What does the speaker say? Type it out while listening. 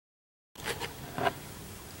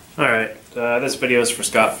Alright, this video is for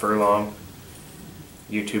Scott Furlong.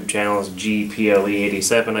 YouTube channel is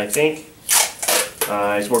GPLE87, I think.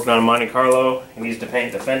 He's working on a Monte Carlo. He needs to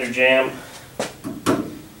paint the fender jamb.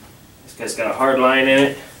 This guy's got a hard line in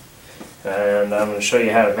it, and I'm going to show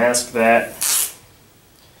you how to mask that.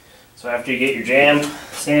 So after you get your jamb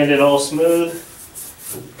sanded all smooth,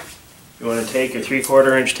 you want to take your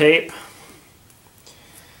 3/4 inch tape,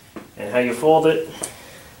 and how you fold it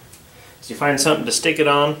is you find something to stick it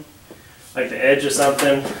on, like the edge of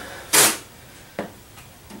something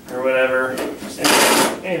or whatever,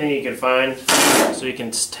 anything you can find, so you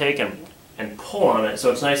can take and pull on it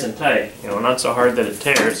so it's nice and tight, you know, not so hard that it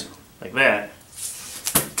tears like that,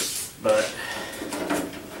 but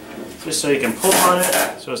just so you can pull on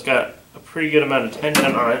it so it's got a pretty good amount of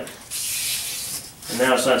tension on it, and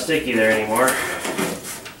now it's not sticky there anymore.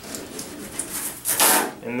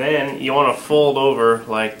 And then you want to fold over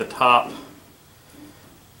like the top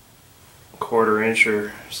 1/4 inch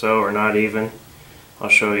or so, or not even. I'll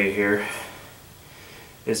show you here.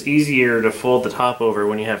 It's easier to fold the top over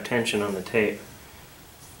when you have tension on the tape.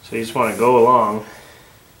 So you just want to go along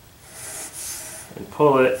and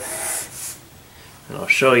pull it, and I'll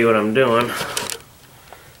show you what I'm doing.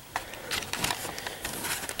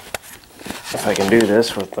 If I can do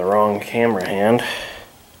this with the wrong camera hand.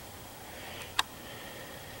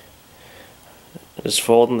 Just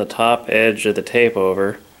folding the top edge of the tape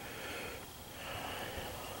over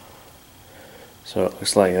so it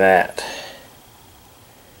looks like that.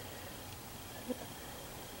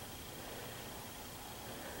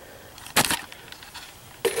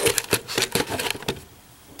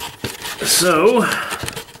 So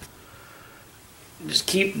just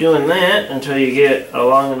keep doing that until you get a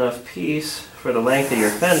long enough piece for the length of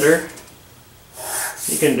your fender.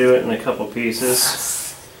 You can do it in a couple pieces.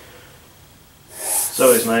 It's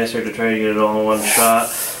always nicer to try to get it all in one shot.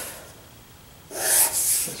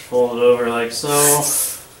 Just fold it over like so.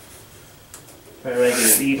 Try to make it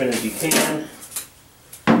as even as you can.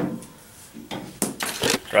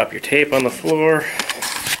 Drop your tape on the floor.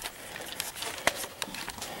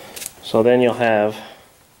 So then you'll have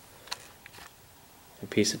a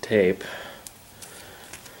piece of tape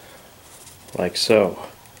like so.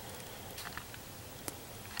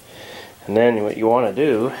 And then what you want to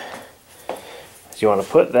do is you want to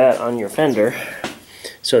put that on your fender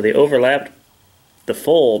so the overlap, the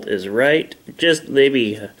fold is right, just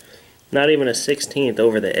maybe not even a 1/16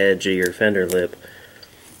 over the edge of your fender lip.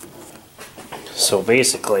 So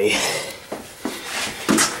basically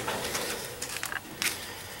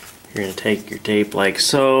you're going to take your tape like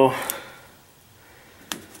so,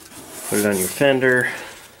 put it on your fender,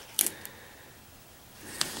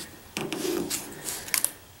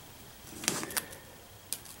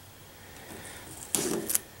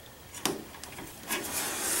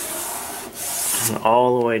 and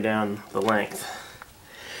all the way down the length.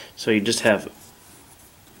 So you just have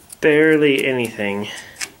barely anything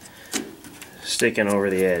sticking over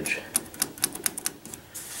the edge.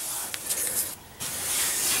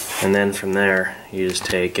 And then from there you just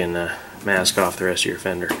take and mask off the rest of your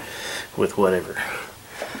fender with whatever.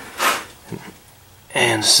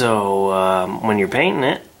 And so when you're painting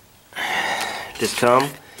it, just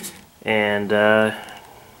come and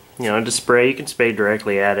you know, just spray. You can spray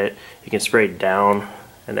directly at it. You can spray down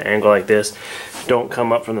at an angle like this. Don't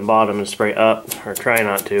come up from the bottom and spray up, or try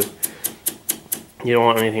not to. You don't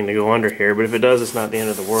want anything to go under here, but if it does, it's not the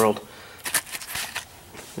end of the world.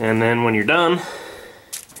 And then when you're done,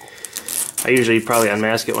 I usually probably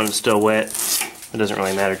unmask it when it's still wet. It doesn't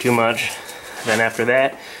really matter too much. Then after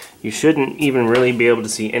that, you shouldn't even really be able to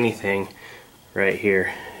see anything right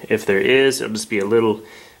here. If there is, it'll just be a little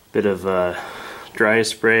bit of dry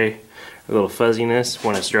spray, a little fuzziness.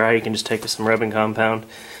 When it's dry, you can just take some rubbing compound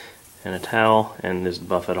and a towel and just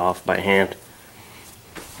buff it off by hand.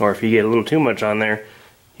 Or if you get a little too much on there,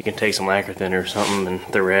 you can take some lacquer thinner or something and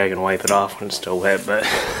the rag and wipe it off when it's still wet, but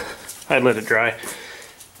I'd let it dry.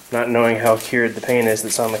 Not knowing how cured the paint is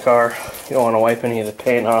that's on the car, you don't want to wipe any of the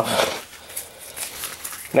paint off.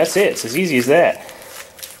 And that's it. It's as easy as that.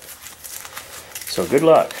 So good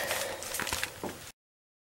luck.